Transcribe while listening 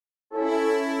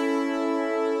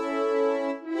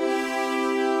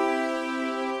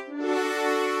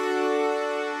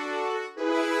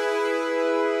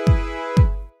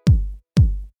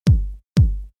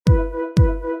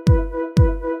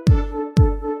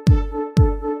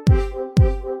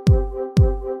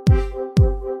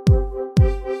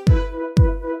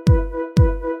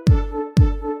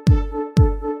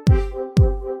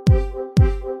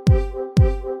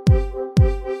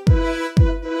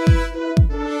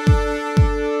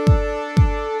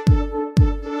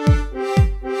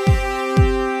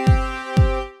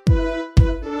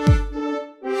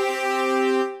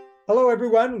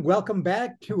everyone. Welcome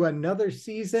back to another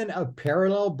season of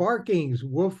Parallel Barkings.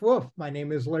 Woof, woof. My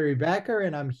name is Larry Backer,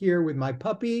 and I'm here with my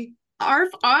puppy. Arf,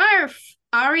 arf,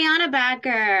 Ariana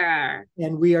Backer.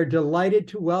 And we are delighted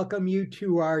to welcome you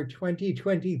to our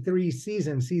 2023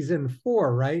 season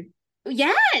 4, right?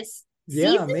 Yes,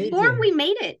 Yeah, season 4, amazing. we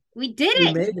made it. We did We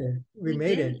it. made it. We We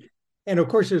made did it. it. And of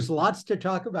course, there's lots to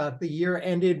talk about. The year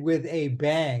ended with a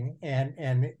bang. And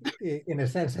in a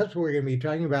sense, that's what we're going to be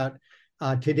talking about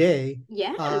today.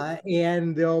 Yes.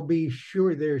 And there's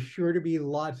sure to be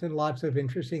lots and lots of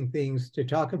interesting things to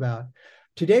talk about.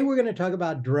 Today, we're going to talk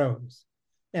about drones.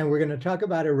 And we're going to talk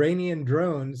about Iranian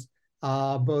drones,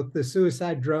 both the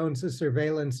suicide drones, the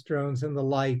surveillance drones, and the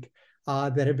like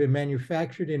that have been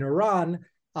manufactured in Iran,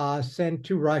 sent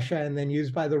to Russia and then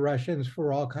used by the Russians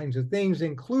for all kinds of things,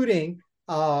 including,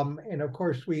 and of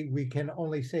course, we can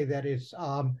only say that it's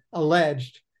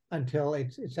alleged until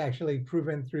it's actually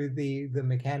proven through the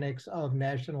mechanics of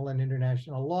national and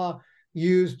international law,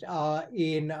 used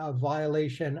in a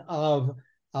violation of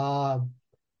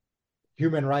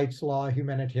human rights law,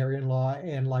 humanitarian law,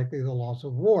 and likely the laws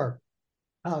of war,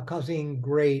 causing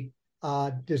great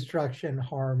destruction,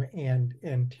 harm,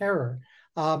 and terror.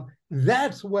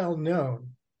 That's well known.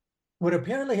 What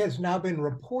apparently has now been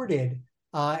reported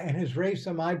and has raised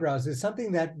some eyebrows is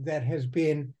something that has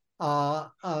been a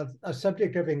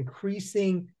subject of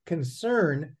increasing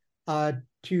concern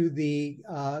to the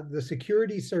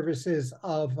security services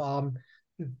of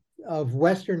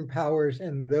Western powers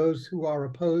and those who are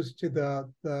opposed to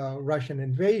the Russian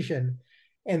invasion,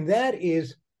 and that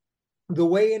is the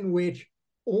way in which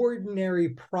ordinary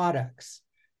products,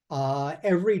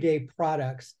 everyday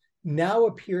products, now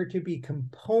appear to be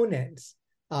components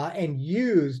and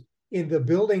used in the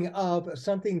building of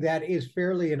something that is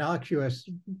fairly innocuous.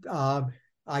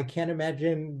 I can't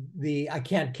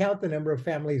count the number of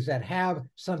families that have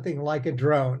something like a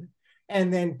drone,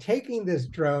 and then taking this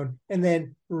drone and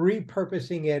then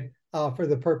repurposing it for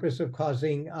the purpose of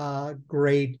causing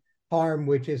great harm,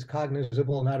 which is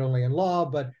cognizable not only in law,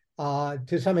 but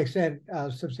to some extent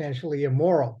substantially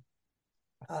immoral.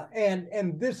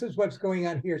 And this is what's going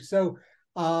on here. So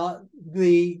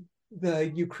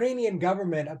the Ukrainian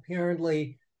government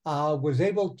apparently was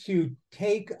able to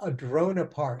take a drone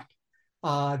apart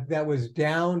that was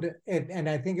downed, and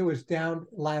I think it was downed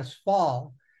last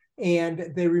fall,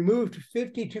 and they removed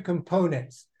 52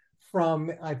 components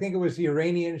from, I think it was the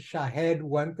Iranian Shahed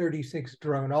 136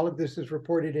 drone. All of this is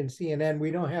reported in CNN.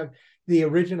 We don't have the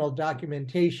original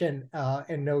documentation,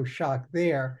 and no shock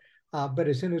there. But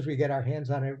as soon as we get our hands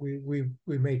on it, we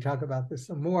may talk about this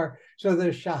some more. So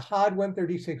the Shahed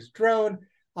 136 drone,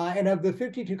 and of the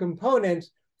 52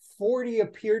 components, 40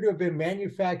 appear to have been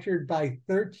manufactured by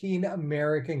 13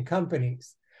 American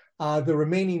companies. The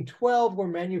remaining 12 were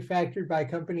manufactured by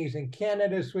companies in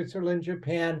Canada, Switzerland,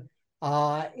 Japan,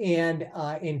 and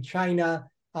in China,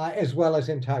 as well as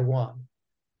in Taiwan,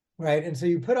 right? And so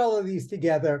you put all of these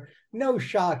together, no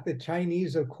shock, the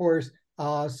Chinese, of course,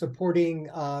 supporting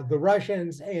the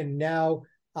Russians, and now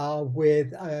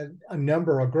with a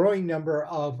growing number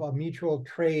of mutual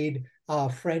trade,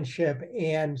 friendship,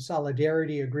 and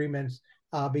solidarity agreements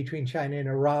between China and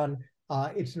Iran.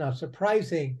 It's not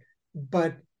surprising,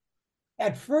 but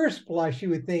at first blush, you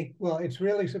would think, well, it's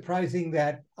really surprising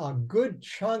that a good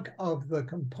chunk of the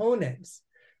components,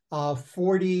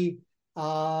 40,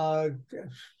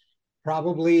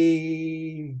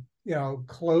 probably,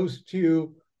 close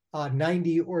to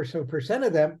 90 or so percent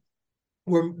of them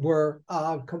were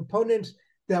components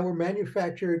that were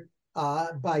manufactured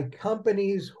by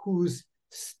companies whose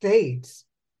states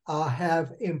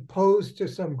have imposed, to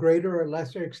some greater or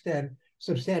lesser extent,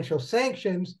 substantial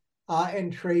sanctions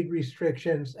and trade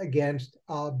restrictions against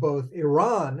both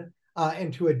Iran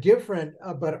and to a different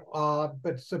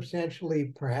but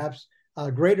substantially perhaps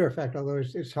greater effect, although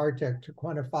it's hard to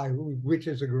quantify which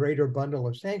is a greater bundle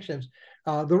of sanctions,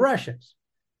 the Russians,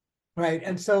 right?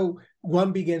 And so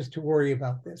one begins to worry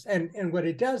about this. And what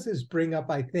it does is bring up,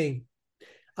 I think,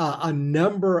 a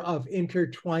number of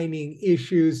intertwining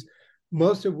issues,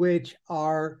 most of which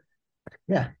are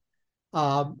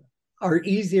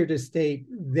easier to state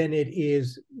than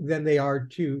they are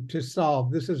to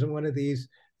solve. This isn't one of these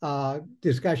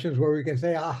discussions where we can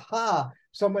say, aha,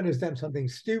 someone has done something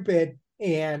stupid,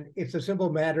 and it's a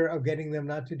simple matter of getting them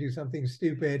not to do something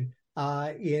stupid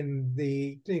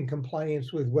in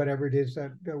compliance with whatever it is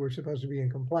that we're supposed to be in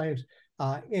compliance.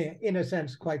 In a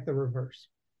sense, quite the reverse.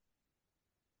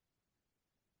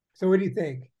 So what do you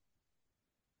think?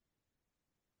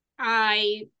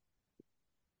 I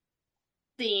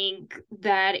think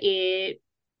that it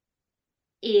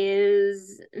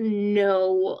is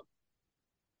no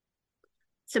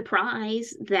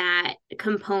surprise that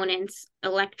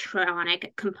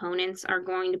electronic components, are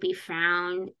going to be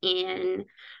found in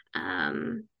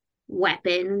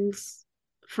weapons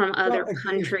from Well, other it's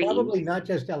countries. probably not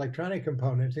just electronic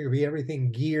components. It could be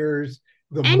everything, gears,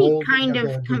 the molding of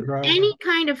the drone. Any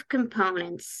kind of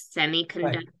components, Right,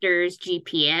 semiconductors,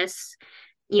 GPS,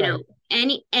 you know,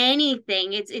 right,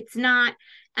 anything. It's not,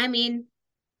 I mean,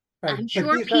 right. I'm But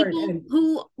sure these aren't, people and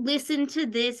who listen to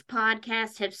this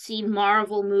podcast have seen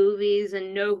Marvel movies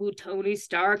and know who Tony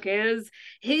Stark is.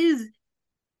 His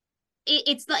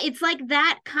it's like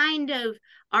that kind of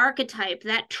archetype,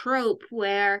 that trope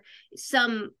where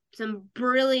some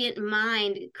brilliant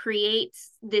mind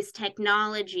creates this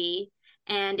technology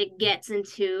and it gets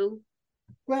into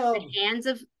the well, hands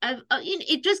of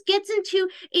it just gets into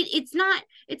it.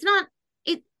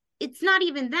 It it's not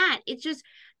even that. It's just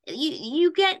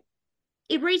you get,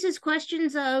 it raises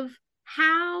questions of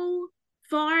how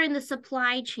far in the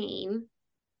supply chain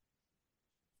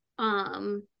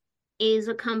um is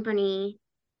a company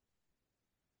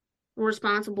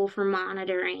responsible for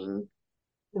monitoring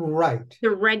right.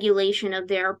 the regulation of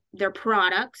their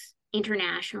products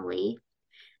internationally.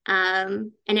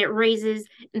 And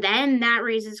that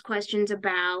raises questions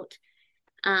about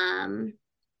um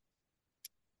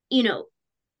you know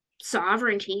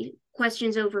sovereignty,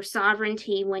 questions over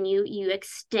sovereignty when you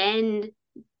extend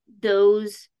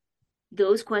those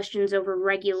those questions over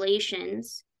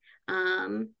regulations.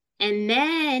 And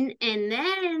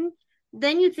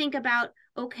then you think about,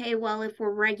 okay, well, if we're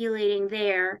regulating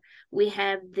there, we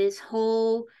have this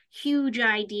whole huge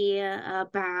idea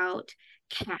about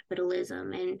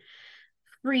capitalism and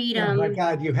Oh my freedom.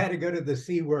 God, you had to go to the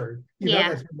C word. You know Yeah.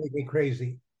 that's gonna make me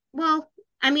crazy. Well,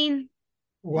 I mean,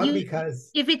 One, you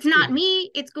because if it's it, not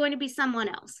me, it's going to be someone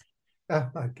else. oh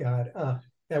my God,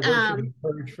 that word should be Um,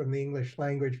 purged from the English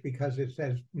language because it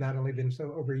has not only been so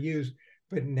overused,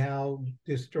 but now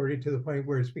distorted to the point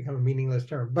where it's become a meaningless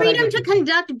term. But I freedom get to your point.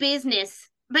 conduct business.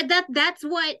 But that's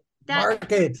what that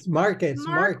Markets, markets,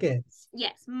 mark markets.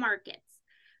 yes, markets.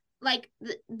 Like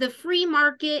the free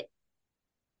market.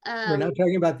 We're um not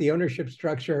talking about the ownership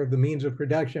structure of the means of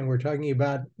production. We're talking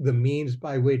about the means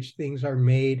by which things are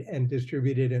made and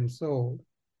distributed and sold.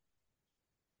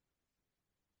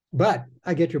 But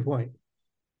I get your point.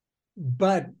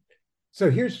 But so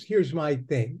here's my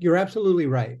thing. You're absolutely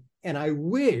right. And I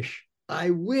wish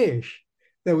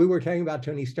that we were talking about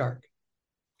Tony Stark.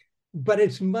 But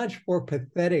it's much more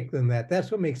pathetic than that.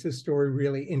 That's what makes this story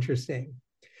really interesting.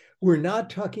 We're not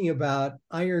talking about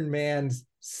Iron Man's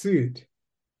suit,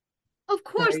 of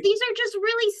course, right? these are just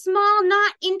really small,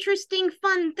 not interesting,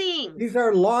 fun These things.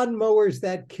 are lawnmowers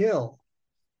that kill,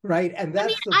 right? And I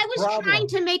mean, that's the I was trying problem.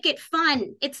 to make it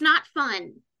fun. It's not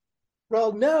fun.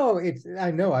 Well, no,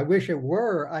 I know, I wish it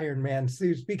were Iron Man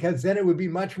suits because then it would be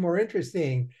much more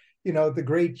interesting. You know, the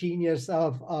great genius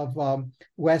of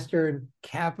Western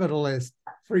capitalist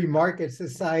free market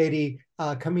society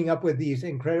coming up with these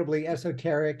incredibly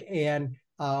esoteric and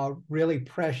really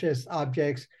precious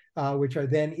objects, which are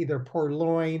then either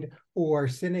purloined or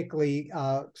cynically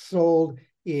sold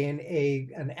in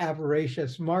an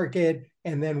avaricious market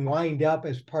and then wind up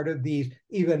as part of these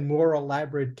even more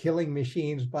elaborate killing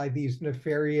machines by these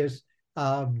nefarious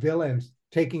villains,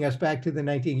 taking us back to the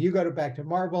 19. You go back to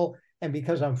Marvel, and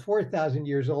because I'm 4,000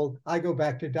 years old, I go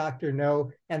back to Dr.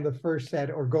 No and the first set,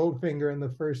 or Goldfinger and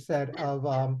the first set of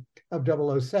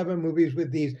 007 movies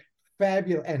with these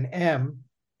fabulous, and M,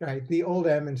 right? The old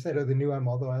M instead of the new M,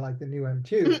 although I like the new M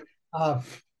too. Uh,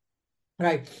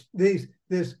 right?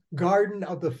 This garden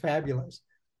of the fabulous,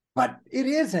 but it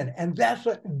isn't, and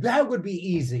that would be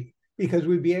easy because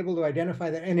we'd be able to identify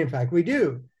that, and in fact, we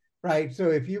do, right? So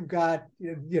if you've got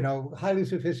highly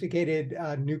sophisticated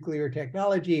nuclear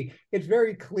technology, it's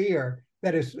very clear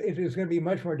that it is going to be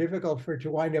much more difficult for it to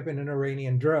wind up in an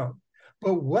Iranian drone.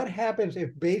 But what happens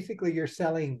if basically you're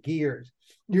selling gears,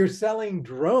 you're selling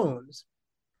drones,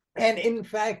 and in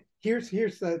fact, here's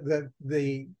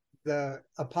the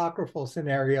apocryphal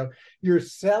scenario. You're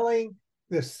selling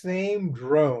the same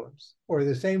drones or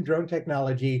the same drone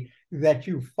technology that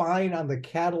you find on the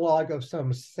catalog of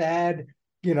some sad,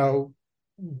 you know,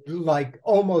 like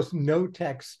almost no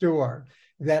tech store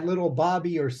that little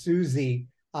Bobby or Susie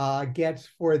gets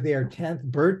for their 10th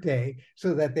birthday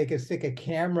so that they can stick a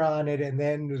camera on it and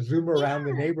then zoom around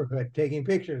the Yeah. neighborhood taking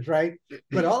pictures, right?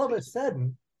 But all of a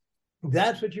sudden,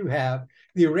 that's what you have.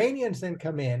 The Iranians then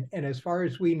come in, and as far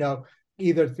as we know,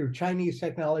 either through Chinese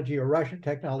technology or Russian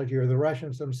technology, or the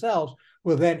Russians themselves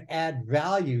will then add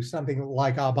value, something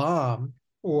like a bomb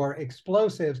or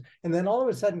explosives. And then all of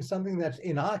a sudden, something that's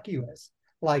innocuous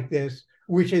like this,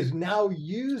 which is now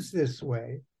used this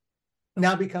way,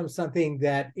 now becomes something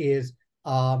that is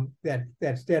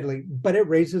that's deadly, but it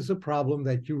raises a problem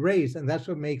that you raise, and that's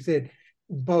what makes it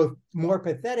both more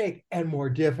pathetic and more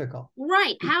difficult.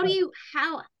 Right. How do you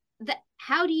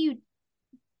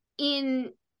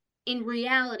in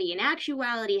reality, in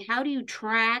actuality, how do you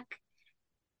track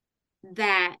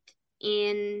that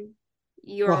in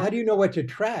Well, your how do you know what to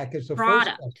track is the first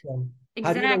product? question.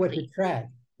 How do you know what to Exactly. track?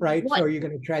 Right. So What are you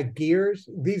going to track gears?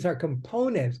 These are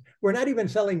components. We're not even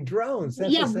selling drones.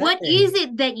 That's the yeah, sad what thing. is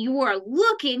it that you are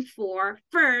looking for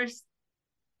first?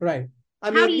 Right. I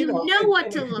How mean, do you you know, know what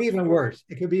and to it could be look even for? worse.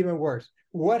 It could be even worse.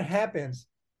 What happens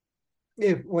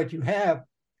if what you have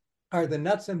are the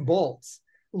nuts and bolts,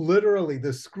 literally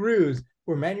the screws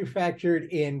were manufactured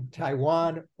in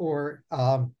Taiwan or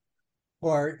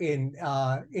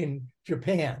in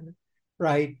Japan,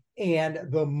 right? And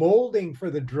the molding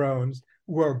for the drones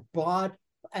were bought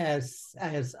as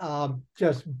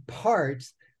just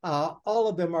parts. All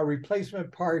of them are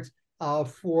replacement parts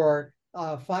for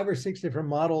 5 or 6 different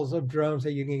models of drones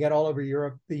that you can get all over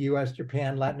Europe, the U.S.,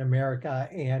 Japan, Latin America,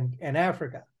 and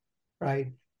Africa,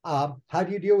 right? How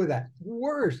do you deal with that?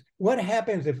 Worse, what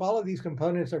happens if all of these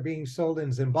components are being sold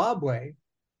in Zimbabwe,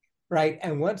 right?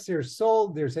 And once they're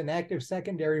sold, there's an active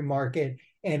secondary market,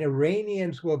 and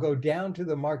Iranians will go down to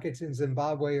the markets in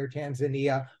Zimbabwe or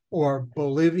Tanzania or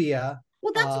Bolivia.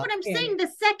 Well, that's what I'm And saying. The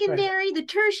right, secondary, the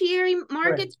tertiary right,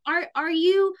 markets, are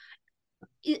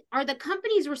the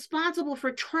companies responsible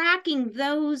for tracking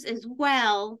those as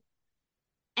well?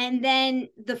 And then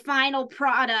the final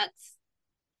products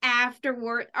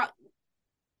afterward,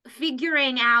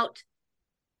 figuring out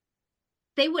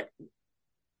they would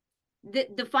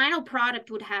the final product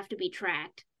would have to be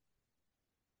tracked.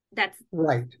 That's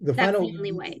right. The that's the final,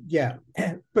 only way. yeah.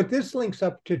 But this links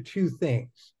up to two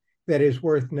things that is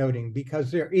worth noting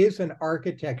because there is an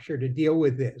architecture to deal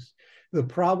with this. The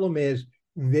problem is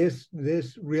this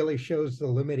really shows the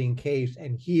limiting case,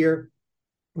 and here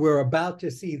we're about to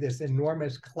see this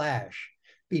enormous clash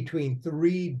between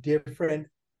 3 different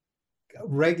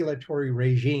regulatory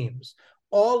regimes,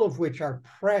 all of which are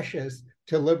precious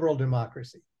to liberal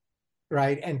democracy,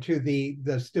 right? And to the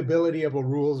stability of a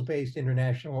rules-based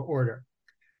international order.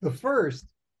 The first,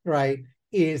 right,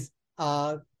 is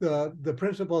the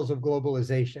principles of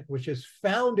globalization, which is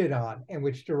founded on and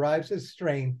which derives its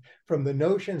strength from the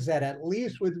notions that, at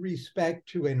least with respect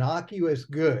to innocuous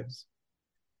goods,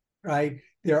 right,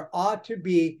 there ought to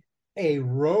be a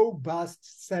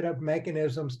robust set of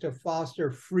mechanisms to foster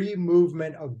free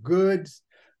movement of goods,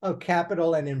 of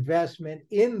capital and investment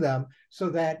in them so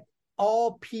that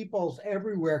all peoples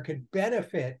everywhere could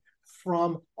benefit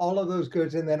from all of those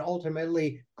goods, and then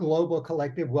ultimately global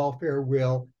collective welfare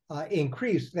will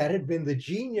increase. That had been the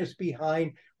genius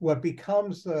behind what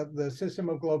becomes the system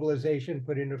of globalization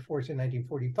put into force in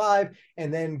 1945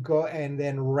 and then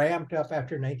ramped up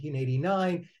after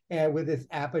 1989 and with its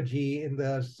apogee in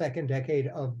the second decade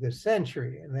of the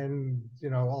century. And then,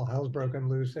 all hell's broken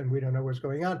loose and we don't know what's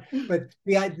going on. But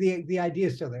the idea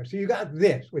is still there. So you got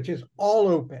this, which is all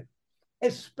open,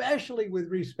 especially with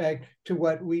respect to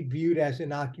what we viewed as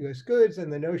innocuous goods.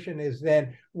 And the notion is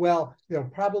then, well, there'll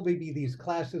probably be these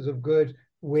classes of goods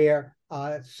where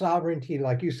sovereignty,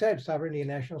 like you said, sovereignty and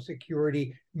national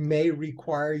security may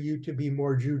require you to be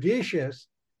more judicious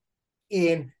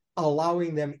in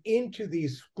allowing them into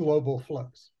these global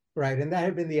flows, right? And that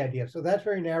had been the idea. So that's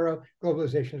very narrow.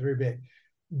 Globalization is very big.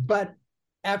 But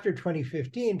after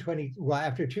 2015,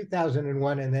 after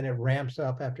 2001, and then it ramps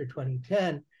up after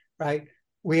 2010, right?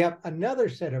 We have another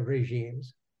set of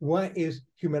regimes. One is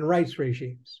human rights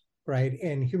regimes, right?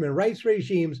 And human rights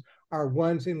regimes are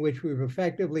ones in which we've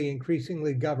effectively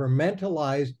increasingly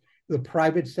governmentalized the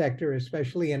private sector,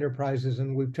 especially enterprises,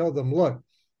 and we've told them, look,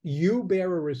 you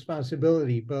bear a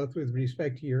responsibility both with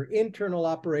respect to your internal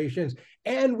operations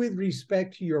and with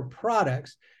respect to your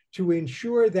products to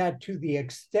ensure that, to the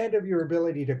extent of your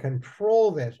ability to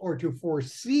control this or to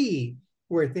foresee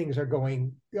where things are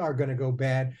going to go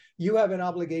bad, you have an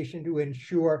obligation to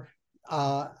ensure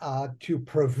to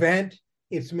prevent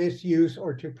its misuse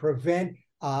or to prevent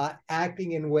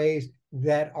acting in ways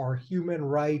that are human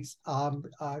rights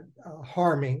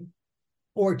harming,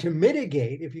 or to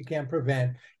mitigate if you can't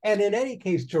prevent, and in any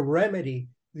case to remedy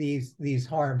these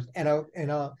harms. And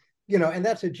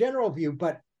that's a general view,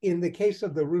 but in the case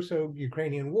of the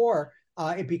Russo-Ukrainian war,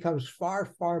 it becomes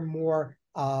far more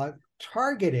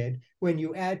targeted when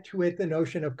you add to it the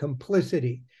notion of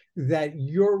complicity, that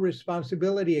your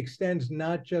responsibility extends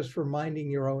not just for minding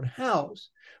your own house,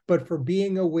 but for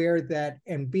being aware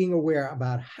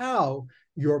about how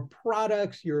your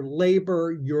products, your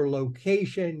labor, your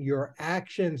location, your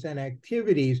actions and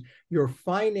activities, your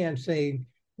financing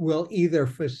will either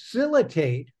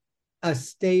facilitate a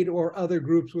state or other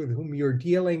groups with whom you're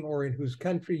dealing or in whose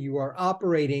country you are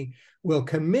operating will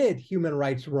commit human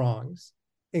rights wrongs,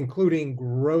 including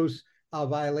gross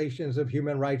violations of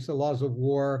human rights, the laws of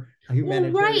war, Well, right.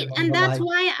 humanitarian law, and And the that's like.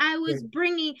 why I was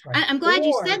bringing, Right. I'm glad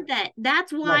you said Or, that.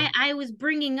 That's right, why I was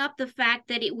bringing up the fact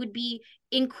that it would be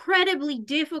incredibly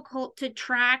difficult to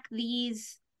track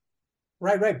these.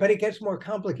 right. But it gets more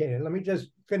complicated. Let me just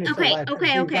finish the Okay, last thing. So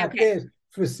okay, you've okay, got okay. this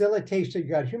facilitation, you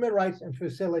got human rights and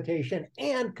facilitation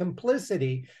and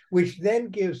complicity, which then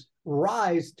gives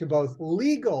rise to both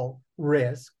legal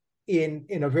risk in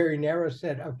a very narrow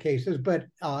set of cases, but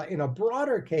in a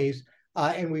broader case,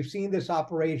 and we've seen this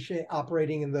operation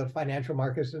operating in the financial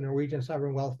markets. The Norwegian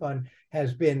Sovereign Wealth Fund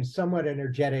has been somewhat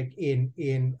energetic in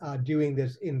doing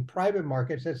this in private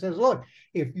markets. That says, look,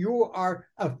 if you are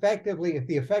effectively, if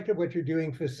the effect of what you're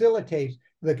doing facilitates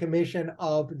the commission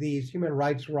of these human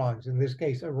rights wrongs, in this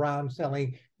case, Iran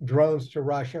selling drones to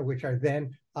Russia, which are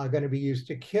then going to be used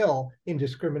to kill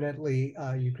indiscriminately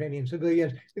Ukrainian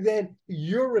civilians, then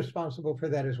you're responsible for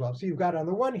that as well. So you've got, on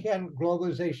the one hand,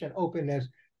 globalization, openness,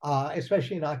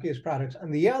 especially innocuous products. On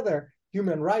the other,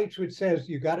 human rights, which says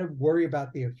you got to worry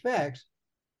about the effects.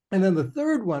 And then the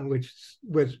third one, which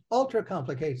ultra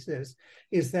complicates this,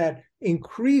 is that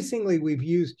increasingly we've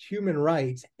used human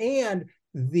rights and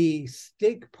the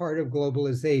stake part of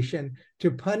globalization to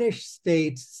punish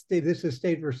states, this is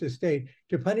state versus state,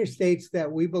 to punish states that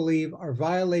we believe are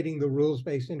violating the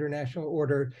rules-based international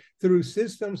order through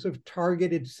systems of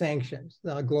targeted sanctions,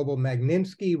 global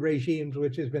Magnitsky regimes,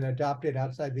 which has been adopted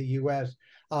outside the US.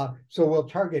 So we'll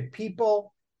target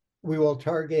people, we will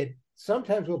target,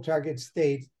 sometimes we'll target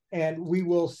states, and we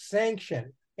will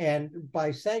sanction. And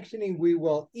by sanctioning, we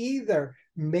will either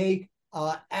make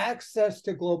access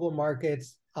to global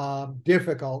markets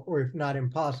difficult, or if not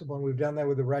impossible, and we've done that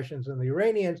with the Russians and the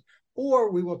Iranians,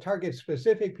 or we will target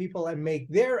specific people and make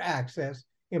their access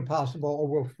impossible, or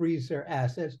we'll freeze their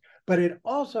assets. But it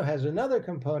also has another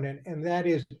component, and that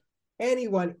is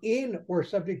anyone in or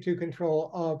subject to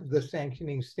control of the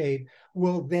sanctioning state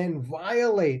will then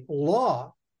violate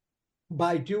law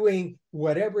by doing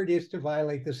whatever it is to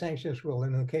violate the sanctions rule.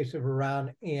 And in the case of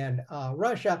Iran and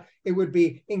Russia, it would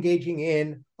be engaging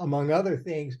in, among other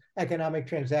things, economic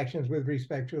transactions with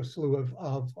respect to a slew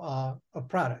of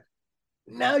products.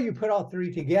 Now you put all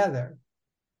three together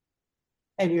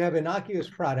and you have innocuous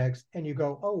products and you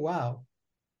go, oh, wow,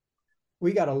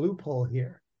 we got a loophole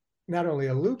here. Not only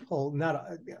a loophole, not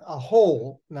a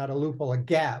hole, not a loophole, a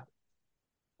gap.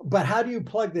 But how do you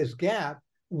plug this gap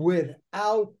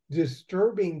without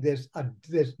disturbing this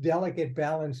delicate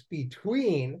balance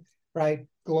between, right,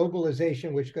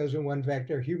 globalization, which goes in one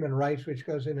vector, human rights, which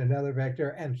goes in another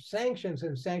vector, and sanctions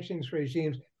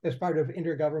regimes as part of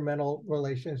intergovernmental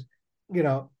relations,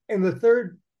 and the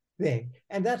third thing.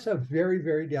 And that's a very,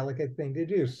 very delicate thing to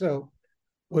do. So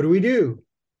what do?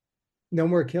 No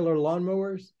more killer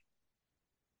lawnmowers?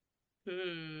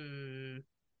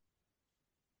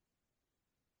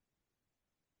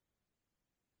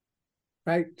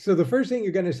 Right? So the first thing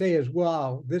you're going to say is,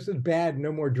 wow, this is bad,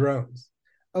 no more drones.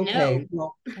 No, Okay,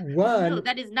 well, no, one,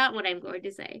 that is not what I'm going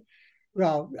to say.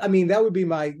 well, I mean, that would be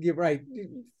you're right.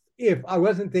 If I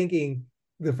wasn't thinking,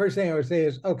 the first thing I would say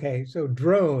is, okay, so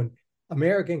drone,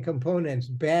 American components,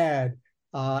 bad,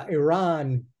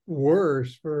 Iran,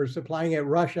 worse for supplying it,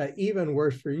 Russia, even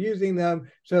worse for using them.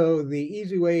 So the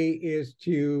easy way is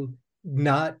to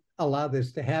not allow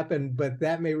this to happen, but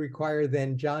that may require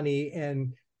then Johnny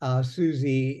and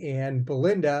Susie and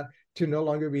Belinda to no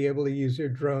longer be able to use their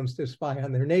drones to spy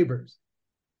on their neighbors.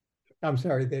 I'm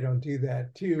sorry, they don't do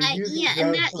that. To use Yeah, their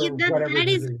and drones for whatever that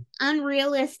is reason.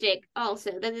 unrealistic.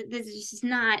 Also, that this is just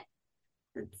not,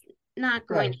 that's not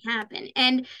going Right, to happen.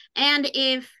 And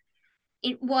if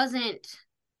it wasn't,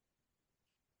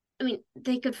 I mean,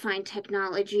 they could find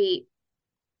technology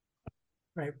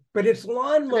right. But it's other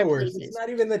lawnmowers. It's places. not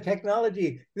even the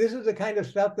technology. This is the kind of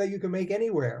stuff that you can make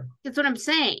anywhere. That's what I'm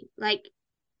saying. Like,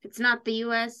 it's not the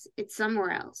U.S., it's somewhere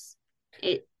else.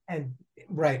 It And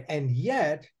right. And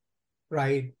yet,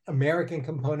 right, American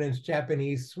components,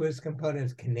 Japanese, Swiss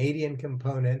components, Canadian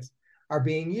components are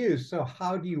being used. So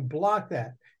how do you block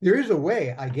that? There is a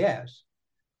way, I guess,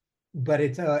 but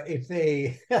it's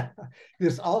a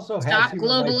this also has stop human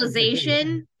rights globalization.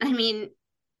 implications. I mean,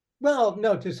 Well,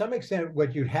 no, to some extent,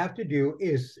 what you'd have to do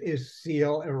is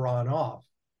seal Iran off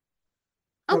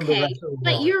from the okay, rest of the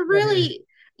but world. That is,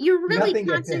 you're really nothing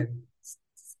gets in.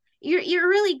 you're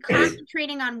really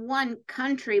concentrating on one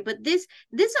country, but this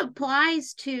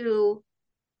applies to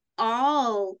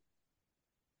all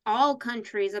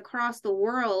countries across the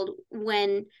world,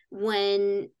 when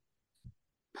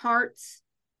parts,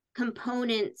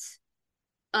 components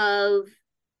of,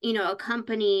 a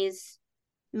company's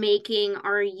making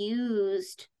are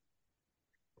used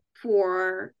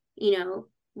for,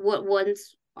 what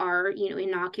once are,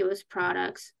 innocuous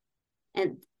products.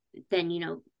 And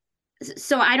then,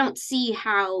 so I don't see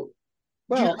how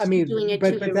Well, I just doing mean, it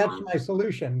to but that's Iran. my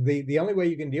solution. The only way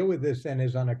you can deal with this then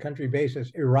is on a country basis.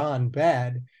 Iran,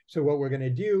 bad. So what we're going to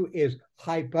do is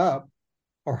hype up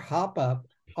or hop up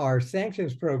our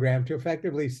sanctions program to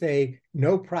effectively say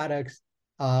no products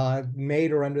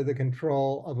made or under the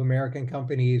control of American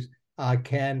companies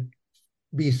can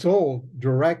be sold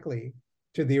directly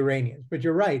to the Iranians. But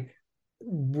you're right.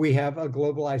 We have a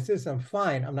globalized system.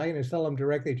 Fine, I'm not going to sell them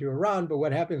directly to Iran, but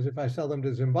what happens if I sell them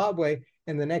to Zimbabwe?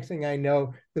 And the next thing I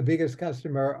know, the biggest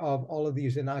customer of all of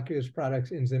these innocuous products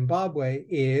in Zimbabwe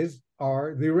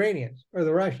are the Iranians or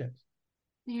the Russians.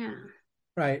 Yeah.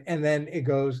 Right. And then it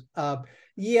goes up.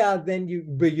 Yeah,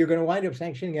 but you're going to wind up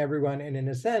sanctioning everyone. And in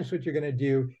a sense, what you're going to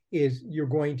do is you're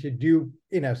going to do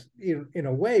in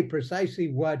a way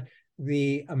precisely what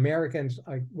the Americans,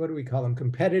 what do we call them,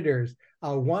 competitors,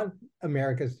 want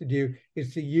Americans to do,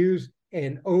 is to use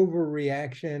an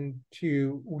overreaction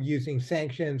to using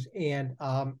sanctions and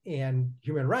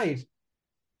human rights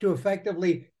to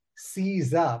effectively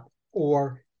seize up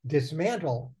or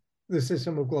dismantle the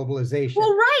system of globalization.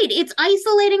 Well, right. It's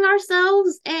isolating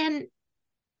ourselves, and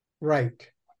right.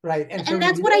 And so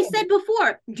that's what I said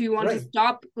before. Do you want to right.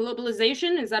 stop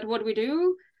globalization? Is that what we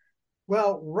do?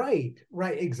 Well, right,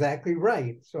 exactly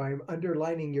right. So I'm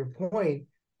underlining your point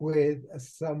with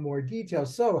some more detail.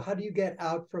 So how do you get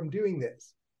out from doing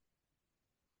this?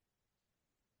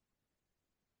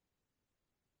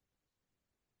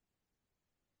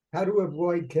 How to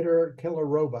avoid killer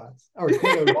robots or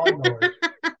killer lawnmowers?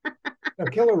 No,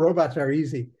 killer robots are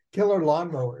easy. Killer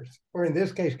lawnmowers, or in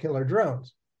this case, killer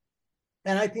drones.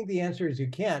 And I think the answer is you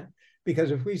can't,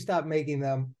 because if we stop making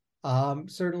them,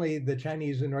 certainly the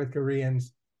Chinese and North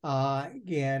Koreans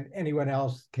and anyone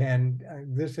else can.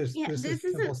 This is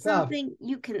isn't stuff. Something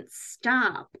you can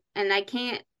stop, and I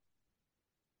can't.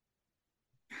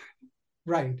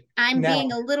 Right. I'm now,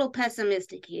 being a little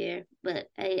pessimistic here, but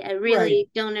I really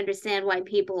don't understand why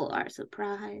people are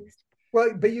surprised.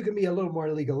 Well, but you can be a little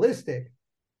more legalistic.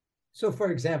 So,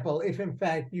 for example, if in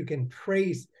fact you can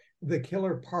trace the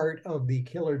killer part of the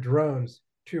killer drones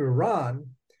to Iran,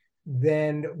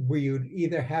 then we would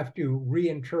either have to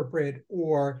reinterpret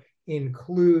or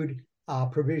include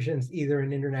provisions either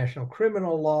in international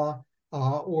criminal law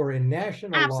or in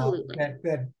national Absolutely.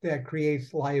 law that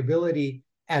creates liability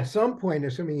at some point,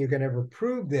 assuming you can ever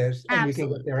prove this and Absolutely. you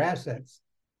can get their assets.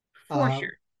 For sure.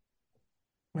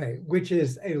 Right, which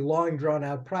is a long drawn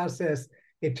out process.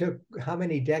 It took how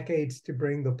many decades to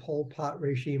bring the Pol Pot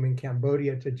regime in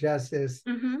Cambodia to justice?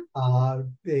 Mm-hmm.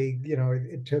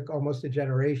 It took almost a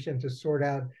generation to sort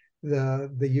out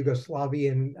the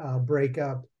Yugoslavian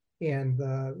breakup and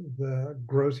the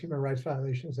gross human rights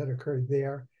violations that occurred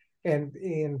there.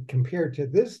 And compared to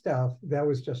this stuff, that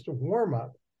was just a warm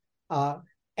up.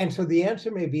 And so the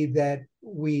answer may be that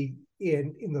we,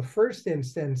 in the first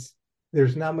instance,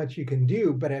 there's not much you can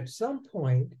do, but at some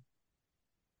point,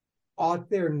 ought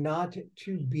there not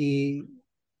to be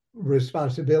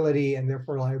responsibility and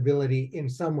therefore liability in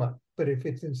someone? But if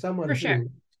it's in someone, for sure,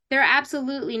 there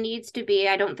absolutely needs to be.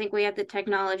 I don't think we have the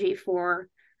technology for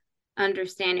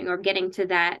understanding or getting to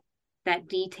that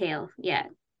detail yet.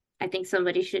 I think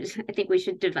we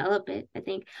should develop it.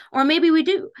 Or maybe we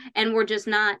do, and we're just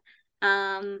not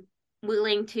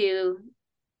willing to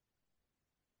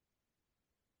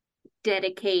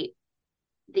dedicate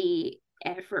the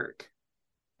effort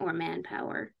or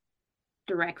manpower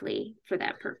directly for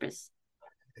that purpose.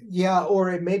 Yeah,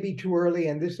 or it may be too early.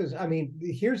 And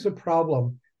here's the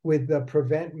problem with the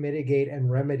prevent, mitigate, and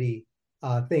remedy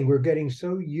thing. We're getting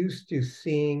so used to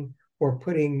seeing or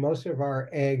putting most of our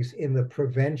eggs in the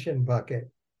prevention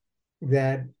bucket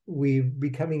that we're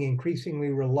becoming increasingly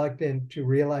reluctant to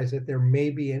realize that there may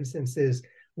be instances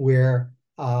where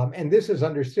and this is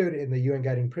understood in the UN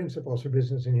Guiding Principles for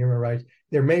Business and Human Rights,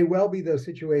 there may well be those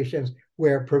situations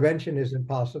where prevention isn't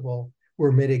possible,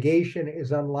 where mitigation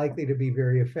is unlikely to be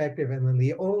very effective, and then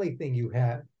the only thing you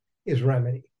have is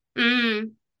remedy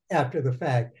after the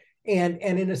fact. And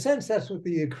in a sense, that's what the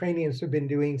Ukrainians have been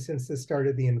doing since the start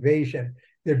of the invasion.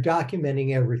 They're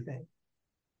documenting everything.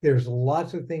 There's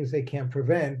lots of things they can't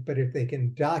prevent, but if they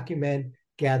can document,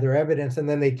 gather evidence, and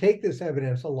then they take this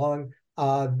evidence along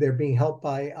They're being helped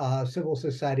by civil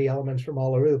society elements from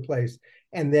all over the place,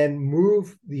 and then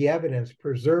move the evidence,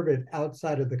 preserve it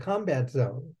outside of the combat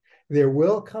zone. There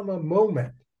will come a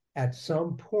moment at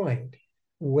some point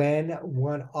when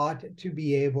one ought to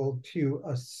be able to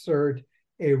assert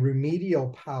a remedial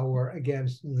power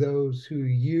against those who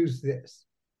use this.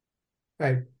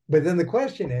 Right. But then the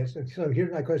question is, and so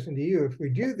here's my question to you: if we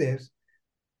do this,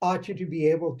 ought you to be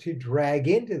able to drag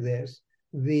into this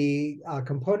the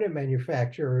component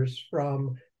manufacturers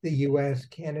from the US,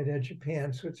 Canada,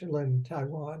 Japan, Switzerland,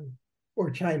 Taiwan, or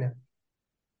China?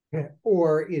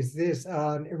 Or is this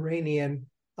an Iranian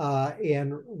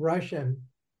and Russian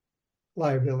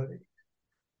liability?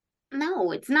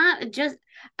 No, it's not just,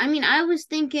 I mean, I was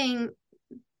thinking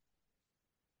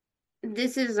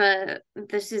this is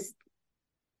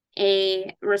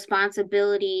a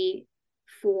responsibility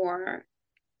for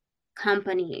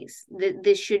companies.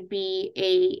 This should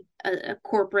be a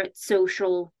corporate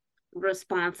social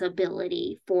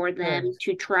responsibility for them Yes.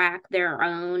 to track their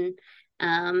own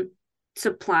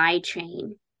supply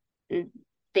chain.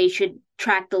 They should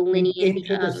track the lineage of.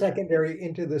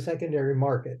 Into the secondary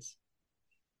markets.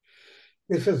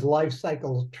 This is life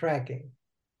cycle tracking.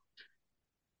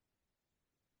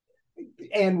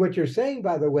 And what you're saying,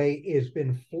 by the way, has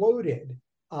been floated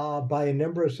by a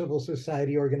number of civil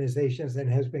society organizations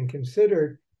and has been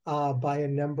considered by a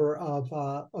number of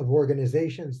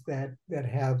organizations that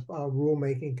have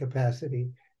rulemaking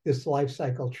capacity. This life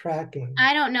cycle tracking.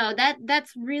 I don't know,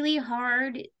 that's really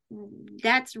hard.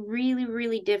 That's really,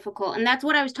 really difficult, and that's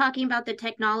what I was talking about, the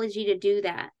technology to do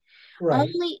that. Right.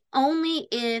 Only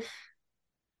if.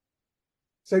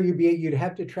 So you'd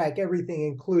have to track everything,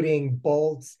 including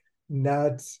bolts,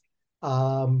 nuts,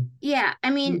 Yeah, I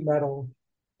mean, metal,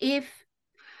 if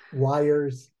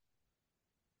wires.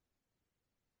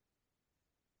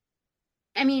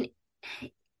 I mean,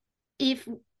 if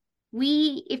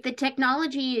if the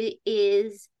technology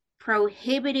is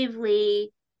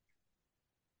prohibitively,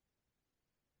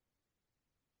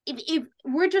 if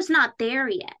we're just not there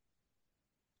yet,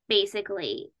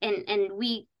 basically, and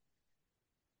we,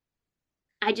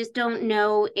 I just don't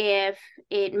know if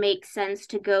it makes sense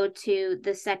to go to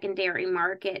the secondary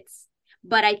markets.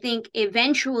 But I think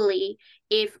eventually,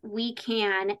 if we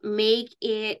can make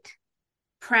it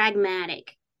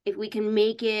pragmatic, if we can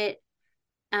make it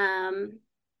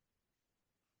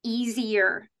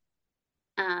easier,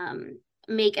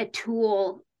 make a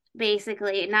tool,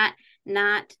 basically,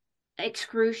 not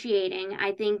excruciating.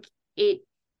 I think it.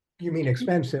 You mean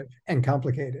expensive and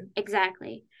complicated?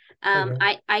 Exactly.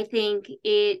 Okay. I think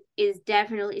it is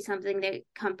definitely something that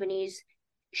companies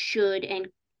should and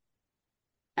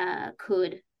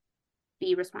could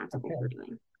be responsible for Okay.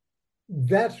 doing.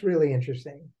 That's really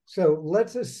interesting. So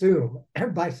let's assume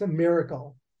by some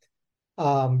miracle,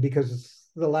 because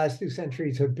the last 2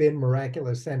 centuries have been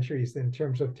miraculous centuries in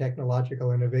terms of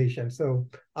technological innovation. So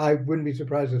I wouldn't be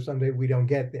surprised if someday we don't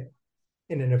get there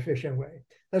in an efficient way.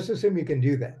 Let's assume you can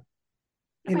do that.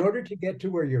 In Okay. order to get to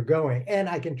where you're going, and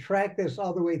I can track this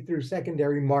all the way through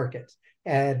secondary markets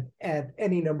at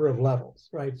any number of levels,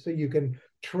 right? So you can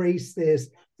trace this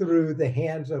through the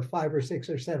hands of 5 or 6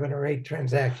 or 7 or 8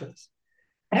 transactions.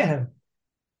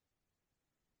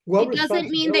 What It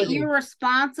doesn't mean that responsibility? you're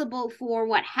responsible for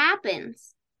what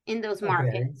happens in those Okay.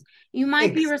 markets. You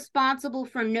might be Ex- responsible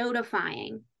for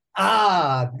notifying.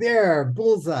 there,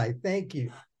 bullseye. Thank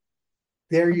you.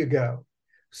 There you go.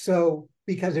 So,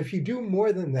 because if you do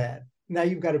more than that, now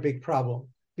you've got a big problem.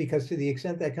 Because to the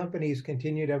extent that companies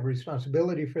continue to have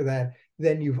responsibility for that,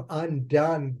 then you've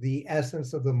undone the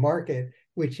essence of the market,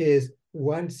 which is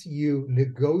once you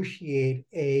negotiate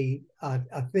a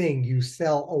thing, you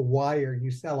sell a wire,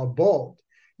 you sell a bolt,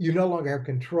 you no longer have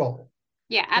control.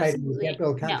 Yeah, Right. You can't absolutely.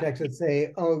 build No. contracts that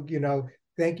say, oh,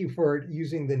 thank you for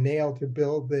using the nail to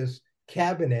build this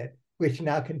cabinet, which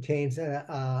now contains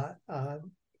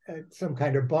some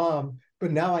kind of bomb.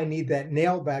 But now I need that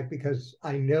nail back because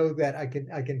I know that I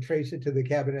can trace it to the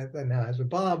cabinet that now has a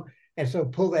bomb. And so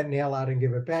pull that nail out and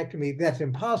give it back to me. That's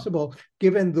impossible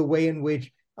given the way in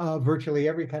which virtually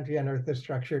every country on earth is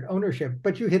structured ownership.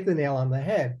 But you hit the nail on the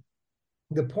head.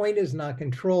 The point is not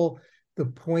control. The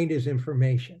point is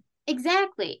information.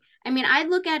 Exactly. I mean, I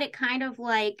look at it kind of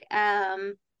like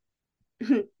the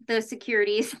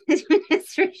Securities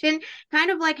Administration, kind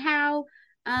of like how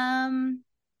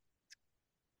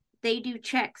they do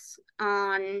checks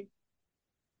on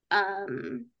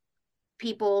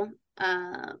people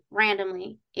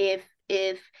randomly. If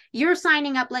you're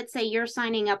signing up, let's say you're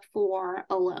signing up for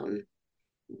a loan,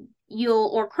 you'll,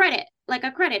 or credit, like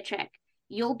a credit check,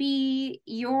 you'll be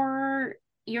your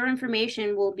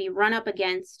information will be run up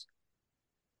against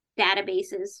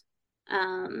databases,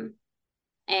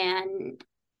 and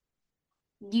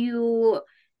you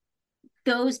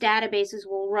those databases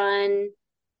will run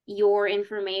your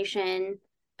information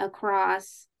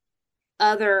across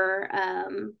other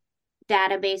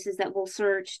databases that will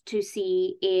search to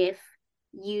see if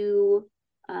you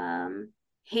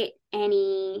hit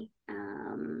any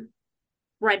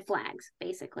red flags,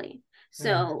 basically. Right.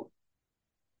 So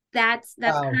that's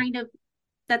Wow. kind of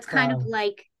Wow.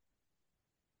 like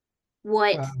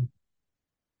what Wow.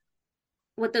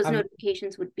 what those I'm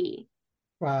notifications would be.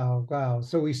 Wow. Wow.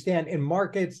 So we stand in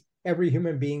markets, every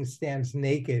human being stands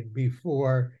naked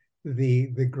before the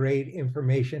great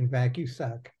information vacuum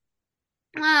suck.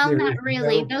 Well, There not is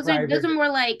really. no Those are private, more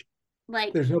like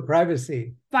there's no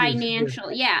privacy. There's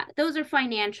financial. Yeah, those are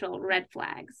financial red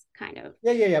flags, kind of.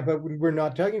 Yeah, yeah, yeah. But we're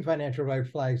not talking financial red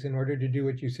flags in order to do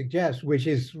what you suggest, which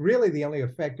is really the only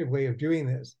effective way of doing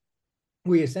this.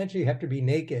 We essentially have to be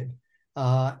naked.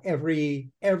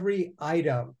 Every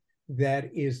item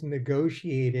that is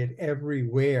negotiated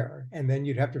everywhere, and then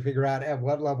you'd have to figure out at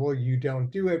what level you don't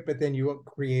do it, but then you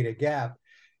create a gap,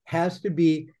 has to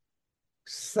be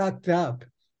sucked up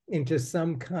into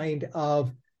some kind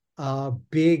of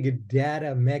big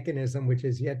data mechanism, which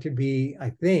is yet to be,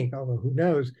 I think, although who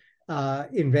knows,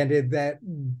 invented, that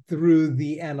through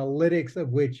the analytics of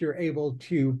which you're able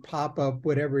to pop up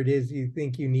whatever it is you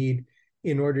think you need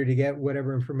in order to get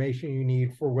whatever information you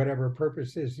need for whatever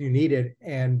purposes you need it.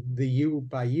 And the you,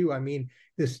 by you, I mean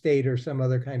the state or some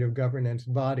other kind of governance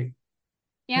body.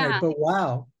 Right. Yeah. But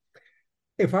wow,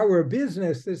 if I were a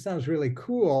business, this sounds really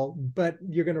cool, but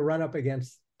you're going to run up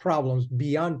against problems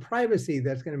beyond privacy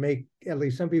that's going to make at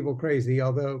least some people crazy,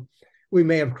 although we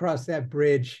may have crossed that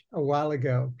bridge a while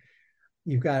ago.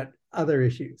 You've got other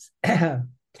issues,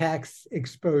 tax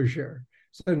exposure.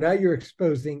 So now you're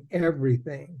exposing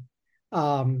everything.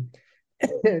 Um,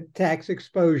 tax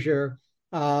exposure,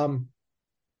 um,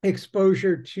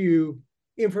 exposure to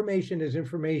information is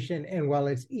information, and while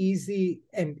it's easy,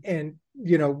 and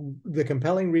the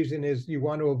compelling reason is you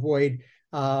want to avoid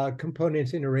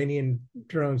components in Iranian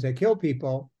drones that kill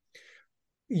people,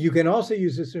 you can also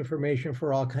use this information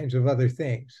for all kinds of other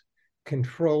things: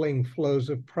 controlling flows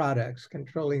of products,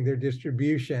 controlling their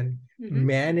distribution, Hmm.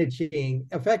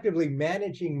 effectively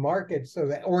managing markets, so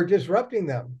that, or disrupting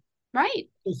them Right.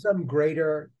 to some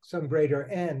greater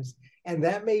ends. And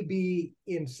that may be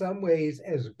in some ways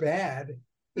as bad,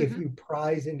 if Hmm. you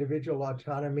prize individual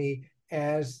autonomy,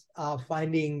 as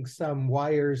finding some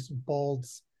wires,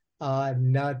 bolts,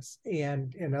 nuts,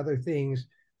 and other things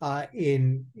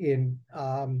in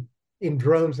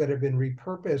drones that have been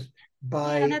repurposed Yeah,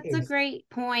 by that's a a great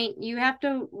point. You have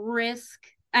to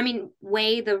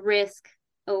weigh the risk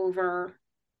over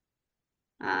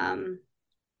um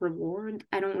reward.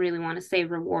 I don't really want to say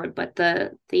reward, but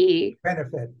the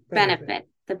benefit.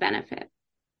 the benefit.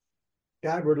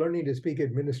 God, we're learning to speak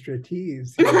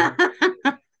administratese here.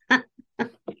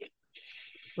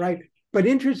 Right? But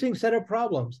interesting set of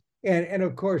problems. And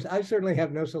of course, I certainly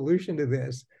have no solution to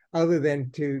this other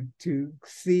than to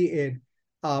see it.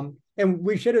 And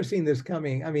we should have seen this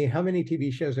coming. I mean, how many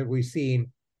TV shows have we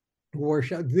seen? War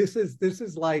show. This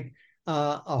is like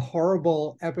a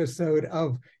horrible episode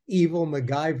of Evil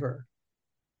MacGyver.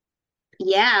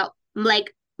 Yeah,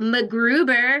 like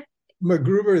MacGruber.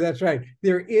 MacGruber, that's right.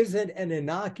 There isn't an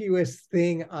innocuous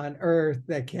thing on Earth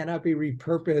that cannot be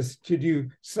repurposed to do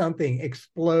something,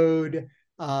 explode,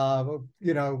 uh,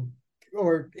 you know,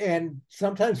 and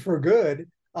sometimes for good,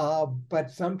 but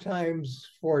sometimes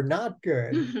for not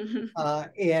good.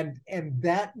 And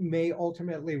that may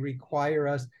ultimately require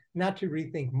us not to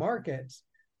rethink markets,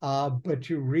 but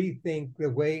to rethink the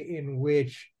way in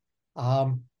which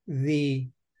the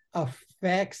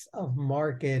effects of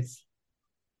markets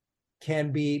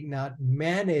can be not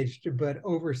managed, but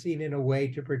overseen in a way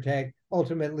to protect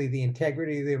ultimately the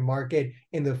integrity of the market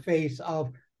in the face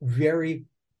of very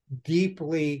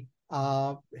deeply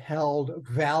held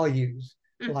values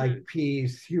Hmm. like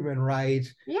peace, human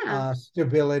rights, Yeah,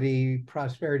 stability,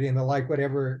 prosperity, and the like,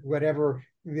 whatever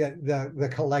the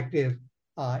collective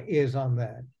is on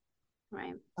that.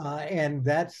 right. And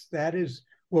that is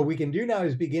what we can do now,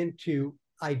 is begin to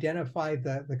identify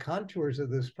the contours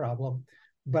of this problem.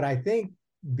 But I think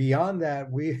beyond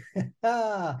that,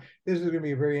 this is going to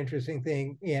be a very interesting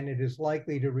thing, and it is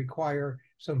likely to require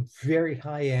some very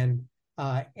high end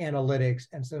analytics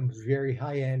and some very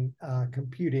high end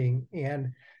computing,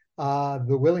 and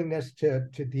the willingness to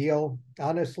deal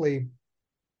honestly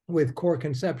with core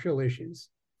conceptual issues.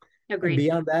 And Agreed.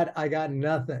 beyond that, I got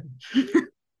nothing.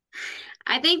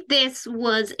 I think this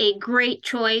was a great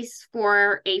choice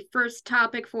for a first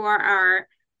topic for our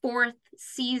fourth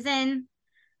season,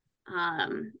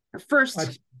 or first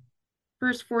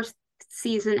fourth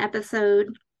season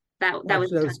episode. That Watch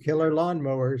was those killer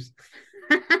lawnmowers.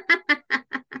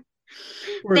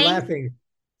 We're thanks. laughing.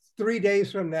 3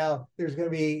 days from now, there's going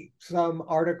to be some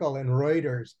article in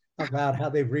Reuters about how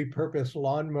they've repurposed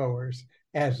lawnmowers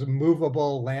as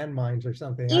movable landmines or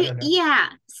something. I don't know. Yeah.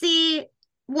 See,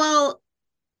 well,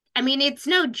 I mean, it's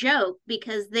no joke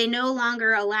because they no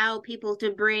longer allow people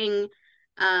to bring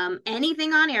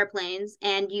anything on airplanes,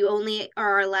 and you only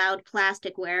are allowed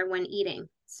plasticware when eating.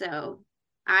 So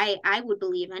I would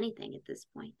believe anything at this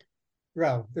point.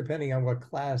 Well, depending on what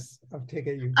class of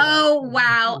ticket you bought. Oh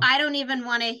wow, I don't even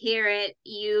want to hear it.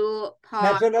 You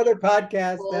That's pot another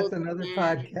podcast. That's old another man.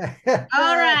 podcast. All right.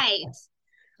 All right.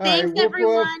 Thanks Woof, woof.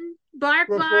 everyone. Bark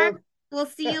Woof, bark. woof. We'll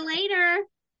see you later.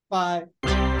 Bye.